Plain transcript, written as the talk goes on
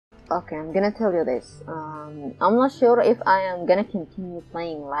Okay, I'm gonna tell you this. I'm not sure if I am gonna continue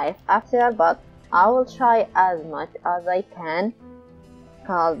playing Life After, but I will try as much as I can,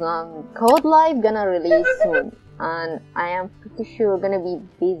 cause Code Life gonna release soon, and I am pretty sure gonna be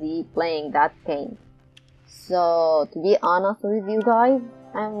busy playing that game. So to be honest with you guys,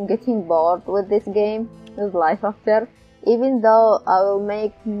 I'm getting bored with this game, with Life After. Even though I will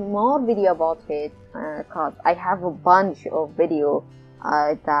make more video about it, cause I have a bunch of video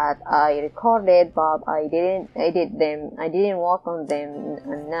that I recorded, but I didn't edit them, I didn't work on them,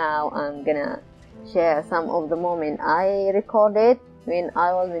 and now I'm gonna share some of the moment I recorded when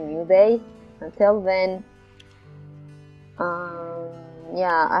I was a newbie. Until then,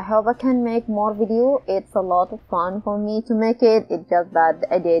 yeah, I hope I can make more video. It's a lot of fun for me to make it. It's just that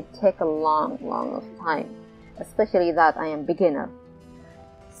the edit take a long of time, especially that I am beginner.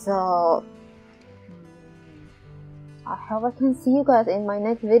 So I hope I can see you guys in my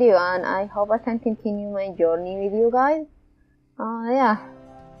next video, and I hope I can continue my journey with you guys. Yeah,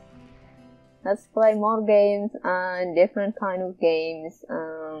 let's play more games and different kind of games.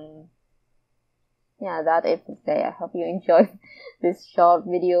 Yeah, that's it for today. I hope you enjoyed this short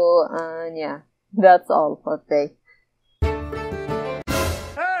video, and yeah, that's all for today.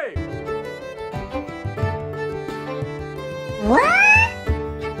 Hey! What?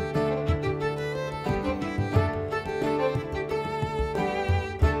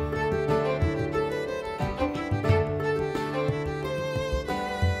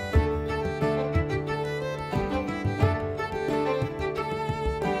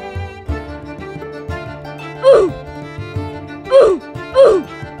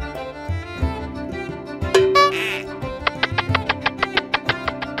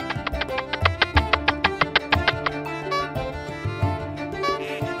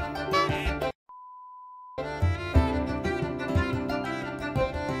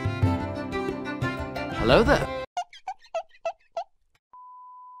 Hello there.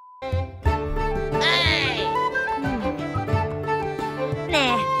 Hey!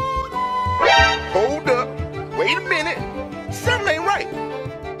 Nah. Hold up. Wait a minute. Something ain't right.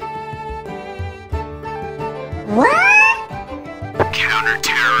 What?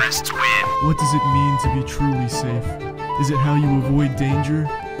 Counter-terrorists win. What does it mean to be truly safe? Is it how you avoid danger,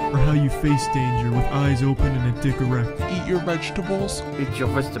 or how you face danger with eyes open and a dick erect? Eat your vegetables. Eat your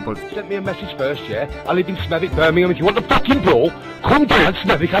vegetables. Send me a message first, yeah? I live in Smethwick, Birmingham. If you want the fucking brawl, come down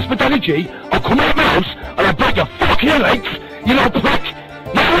Smethwick Hospitality. I'll come out of the house and I'll break your fucking legs, you little prick.